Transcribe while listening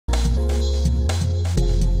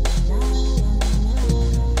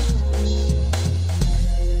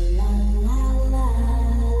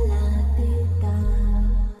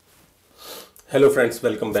Hello friends,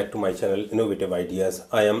 welcome back to my channel Innovative Ideas.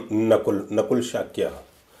 I am Nakul Shakya.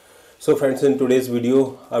 So friends, in today's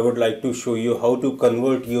video I would like to show you how to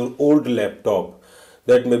convert your old laptop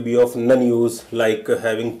that may be of non-use, like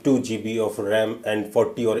having 2 GB of RAM and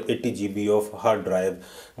 40 or 80 GB of hard drive,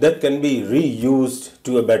 that can be reused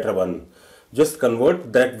to a better one. Just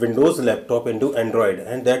convert that Windows laptop into Android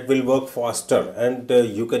and that will work faster, and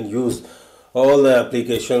you can use all the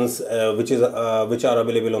applications which are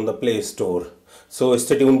available on the Play Store. So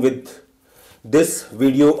stay tuned with this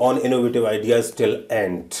video on Innovative Ideas till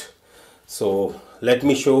end. So let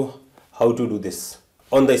me show how to do this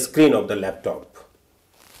on the screen of the laptop.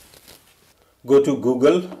 Go to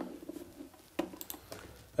Google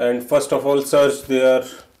and first of all search there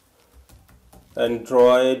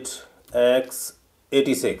Android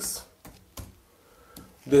x86.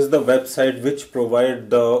 This is the website which provide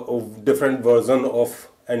the different version of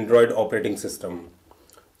Android operating system.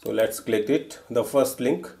 So let's click it, the first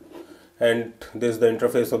link, and this is the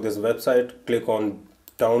interface of this website. Click on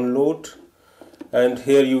download, and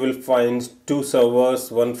here you will find two servers,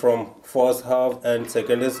 one from FOSS and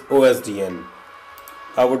second is OSDN.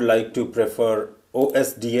 I would like to prefer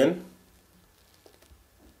OSDN,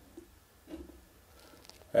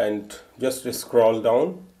 and just scroll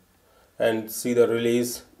down and see the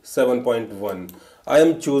release 7.1. I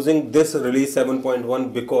am choosing this release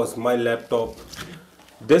 7.1 because my laptop,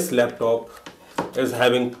 this laptop is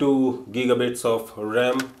having 2 gigabits of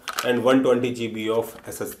RAM and 120 GB of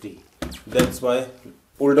SSD. That's why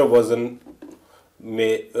older version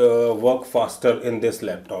may work faster in this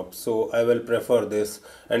laptop. So I will prefer this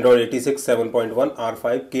Android 86 7.1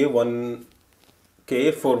 R5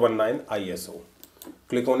 K419 ISO.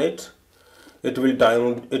 Click on it. It will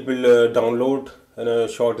download in a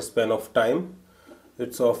short span of time.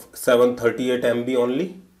 It's of 738 MB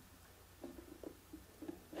only.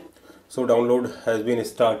 So download has been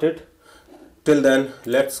started. Till then,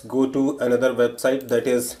 let's go to another website, that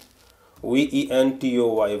is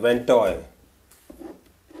Ventoy.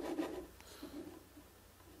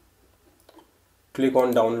 Click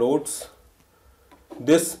on downloads.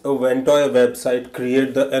 This Ventoy website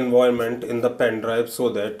create the environment in the pen drive so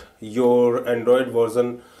that your Android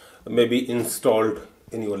version may be installed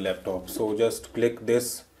in your laptop. So just click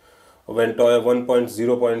this Ventoy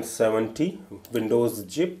 1.0.70 Windows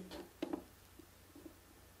zip,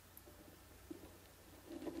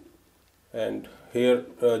 and here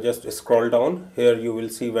just scroll down. Here you will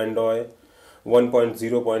see Ventoy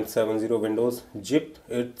 1.0.70 Windows zip.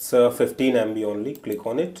 It's 15 MB only. Click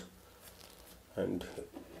on it and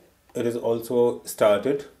it is also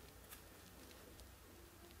started.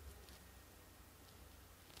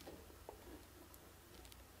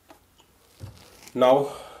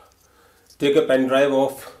 Now take a pen drive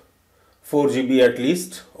of 4 GB at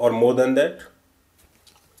least or more than that,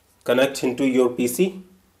 connect into your PC.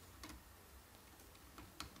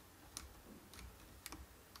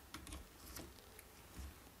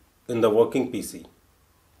 In the working PC.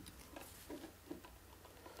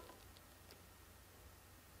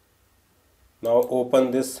 Now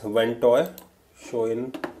open this Ventoy, show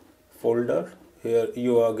in folder. Here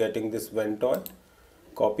you are getting this Ventoy.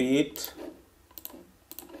 Copy it.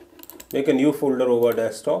 Make a new folder over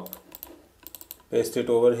desktop. Paste it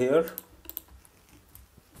over here.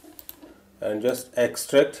 And just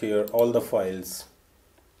extract here all the files.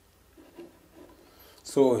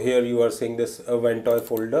 So here you are seeing this Ventoy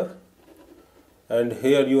folder. And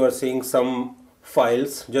here you are seeing some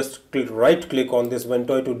files. Just right click on this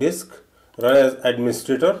Ventoy to disk. Run as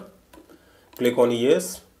administrator. Click on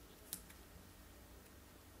yes.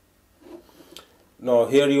 Now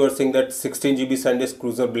here you are seeing that 16 GB SanDisk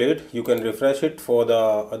Cruiser Blade. You can refresh it for the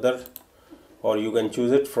other, or you can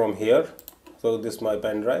choose it from here. So this is my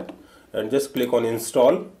pen drive, and just click on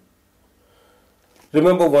install.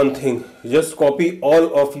 Remember one thing, just copy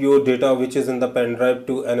all of your data which is in the pen drive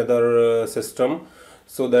to another system,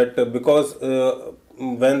 so that because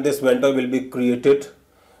when this Ventoy will be created,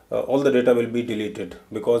 all the data will be deleted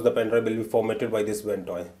because the pen drive will be formatted by this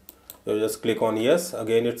Ventoy. So just click on yes.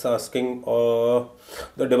 Again it's asking the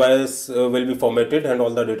device will be formatted and all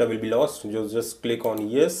the data will be lost. You just click on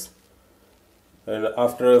yes, and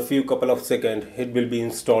after a few couple of seconds it will be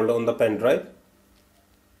installed on the pen drive.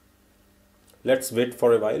 Let's wait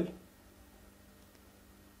for a while.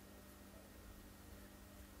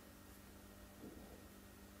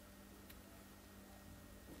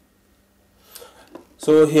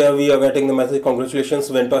 So here we are getting the message,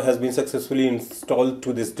 congratulations, Ventoy has been successfully installed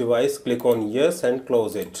to this device. Click on yes and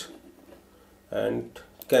close it and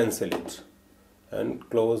cancel it and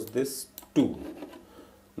close this too.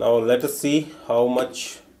 Now let us see how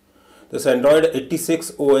much This Android 86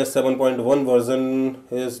 OS 7.1 version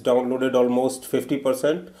is downloaded almost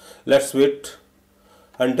 50%. Let's wait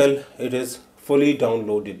until it is fully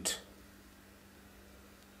downloaded.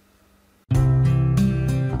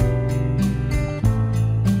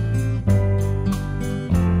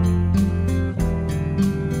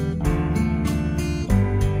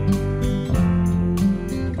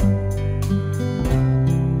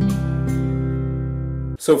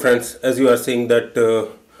 So friends, as you are seeing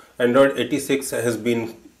that Android 86 has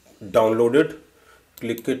been downloaded,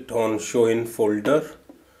 click it on show in folder,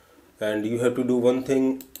 and you have to do one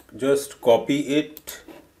thing, just copy it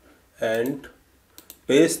and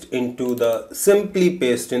simply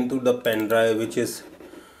paste into the pen drive which is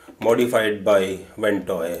modified by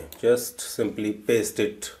Ventoy. Just simply paste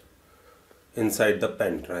it inside the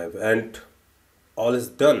pen drive and all is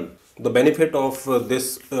done. The benefit of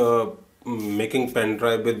this making pen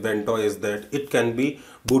drive with Ventoy is that it can be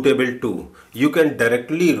bootable too. You can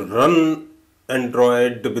directly run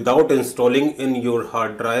Android without installing in your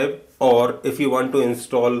hard drive, or if you want to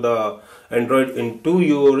install the Android into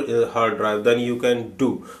your hard drive, then you can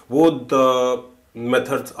do. Both the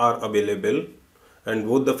methods are available and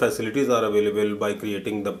both the facilities are available by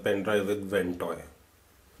creating the pen drive with Ventoy.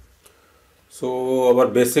 So our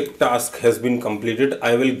basic task has been completed.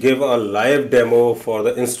 I will give a live demo for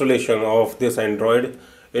the installation of this Android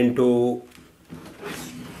into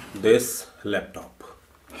this laptop.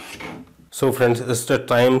 So friends, it's the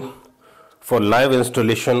time for live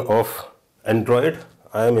installation of Android.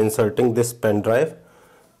 I am inserting this pen drive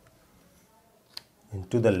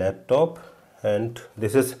into the laptop, and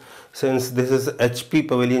this is, since this is HP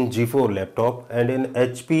Pavilion G4 laptop, and in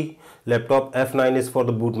HP laptop F9 is for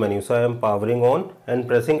the boot menu, so I am powering on and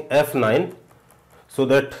pressing F9 so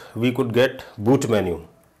that we could get boot menu.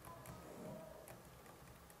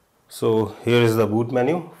 So here is the boot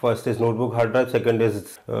menu. First is notebook hard drive, second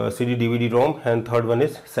is CD DVD ROM, and third one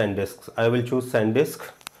is SanDisk. I will choose SanDisk,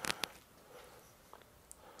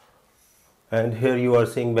 and here you are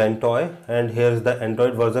seeing Ventoy, and here is the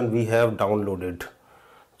Android version we have downloaded.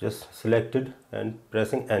 Just selected and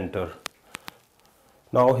pressing enter.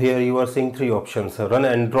 Now here you are seeing three options: run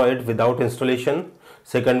Android without installation,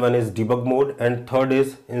 second one is debug mode, and third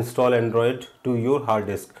is install Android to your hard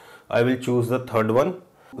disk. I will choose the third one,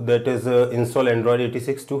 that is install Android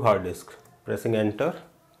 86 to hard disk. Pressing enter,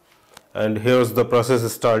 and here's the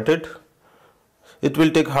process started. It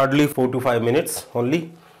will take hardly 4 to 5 minutes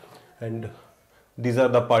only, and these are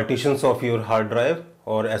the partitions of your hard drive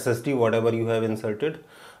or SSD, whatever you have inserted.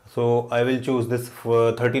 So I will choose this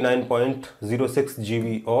for 39.06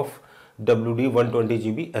 GB of WD 120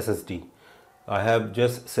 GB SSD. I have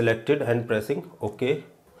just selected and pressing OK.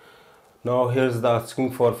 Now here's the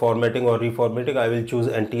asking for formatting or reformatting. I will choose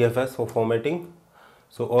NTFS for formatting.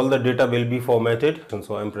 So all the data will be formatted, and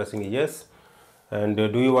so I'm pressing yes. And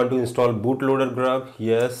do you want to install bootloader grab?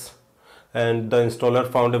 Yes. And the installer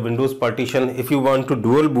found a Windows partition. If you want to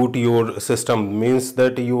dual boot your system, means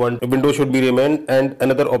that you want Windows should be remain and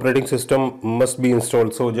another operating system must be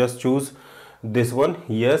installed. So just choose this one,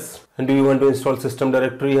 yes. And do you want to install system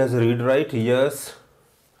directory as read write? Yes.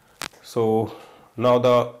 So now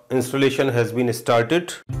the installation has been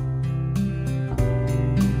started.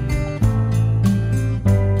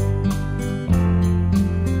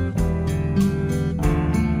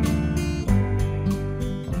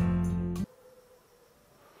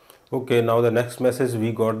 Okay, now the next message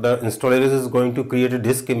we got, the installer is going to create a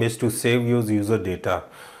disk image to save your user data.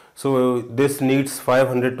 So this needs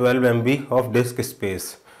 512 MB of disk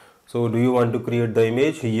space. So do you want to create the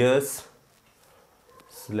image? Yes.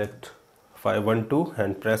 Select 512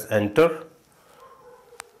 and press enter.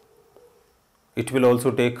 It will also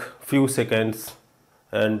take few seconds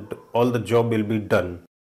and all the job will be done.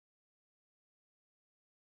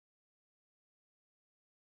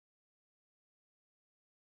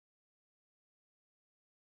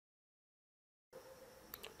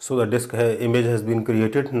 So the disk image has been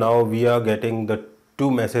created. Now we are getting the two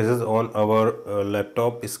messages on our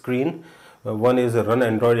laptop screen. One is run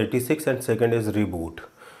Android 86 and second is reboot.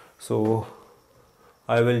 So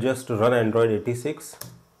I will just run Android 86.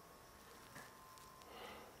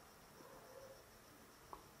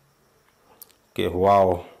 Okay,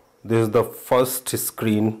 wow, this is the first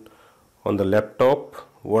screen on the laptop.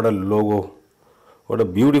 What a logo, what a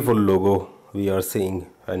beautiful logo we are seeing,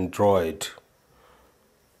 Android.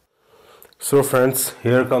 So friends,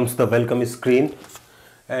 here comes the welcome screen,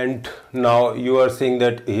 and now you are seeing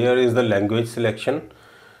that here is the language selection.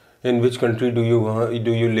 In which country do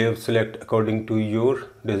you live? Select according to your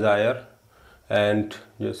desire and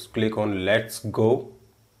just click on let's go,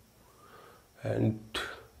 and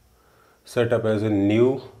set up as a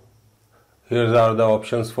new. Here are the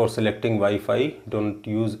options for selecting Wi-Fi. Don't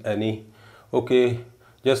use any. Okay,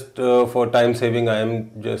 just for time saving I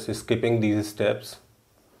am just skipping these steps.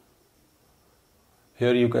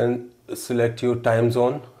 Here you can select your time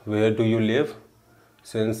zone. Where do you live?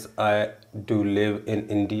 Since I do live in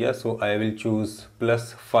India, so I will choose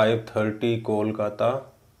plus 5:30 Kolkata.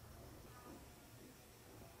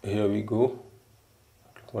 Here we go.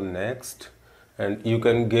 Click on next, and you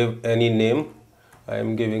can give any name. I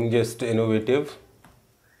am giving just innovative.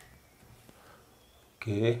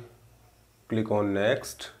 Okay, click on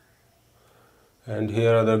next, and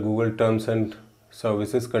here are the Google terms and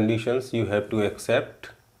services conditions you have to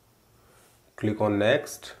accept. Click on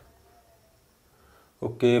next.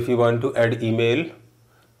 Okay, if you want to add email,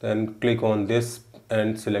 then click on this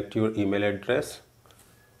and select your email address.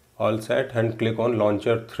 All set, and click on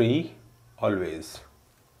launcher 3 always.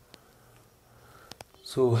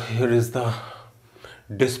 So here is the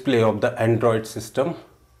display of the Android system.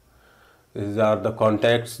 These are the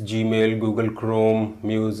contacts: Gmail, Google Chrome,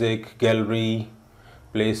 music, gallery,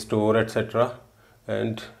 Play Store, etc.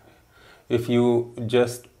 And if you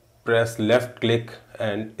just press left click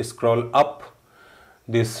and scroll up,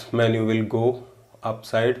 this menu will go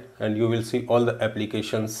upside and you will see all the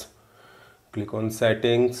applications. Click on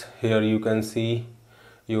settings. Here you can see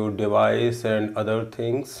your device and other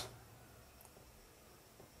things.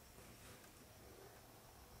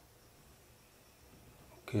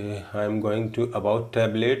 Okay, I am going to about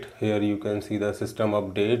tablet. Here you can see the system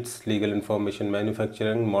updates, legal information,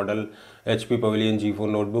 manufacturing, model, HP Pavilion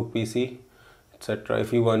G4 notebook PC, etc.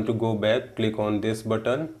 If you want to go back, click on this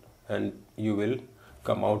button and you will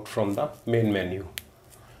come out from the main menu,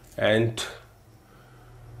 and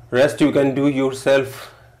rest you can do yourself,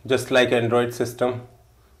 just like Android system,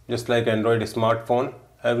 just like Android smartphone.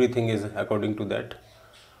 Everything is according to that.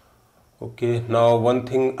 Okay, now one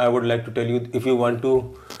thing I would like to tell you, if you want to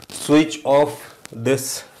switch off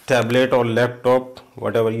this tablet or laptop,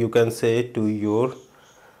 whatever you can say, to your,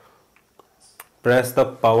 press the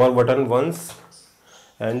power button once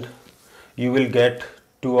and you will get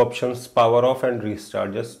two options: power off and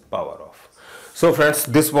restart. Just power off. So friends,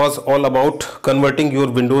 this was all about converting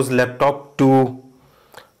your Windows laptop to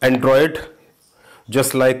Android,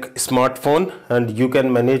 just like smartphone, and you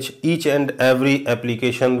can manage each and every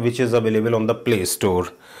application which is available on the Play Store.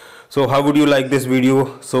 So how would you like this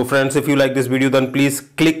video? So friends, if you like this video, then please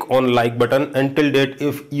click on like button. Until date,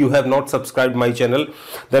 if you have not subscribed my channel,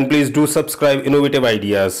 then please do subscribe. Innovative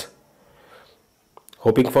ideas.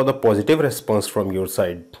 Hoping for the positive response from your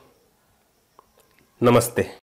side. Namaste.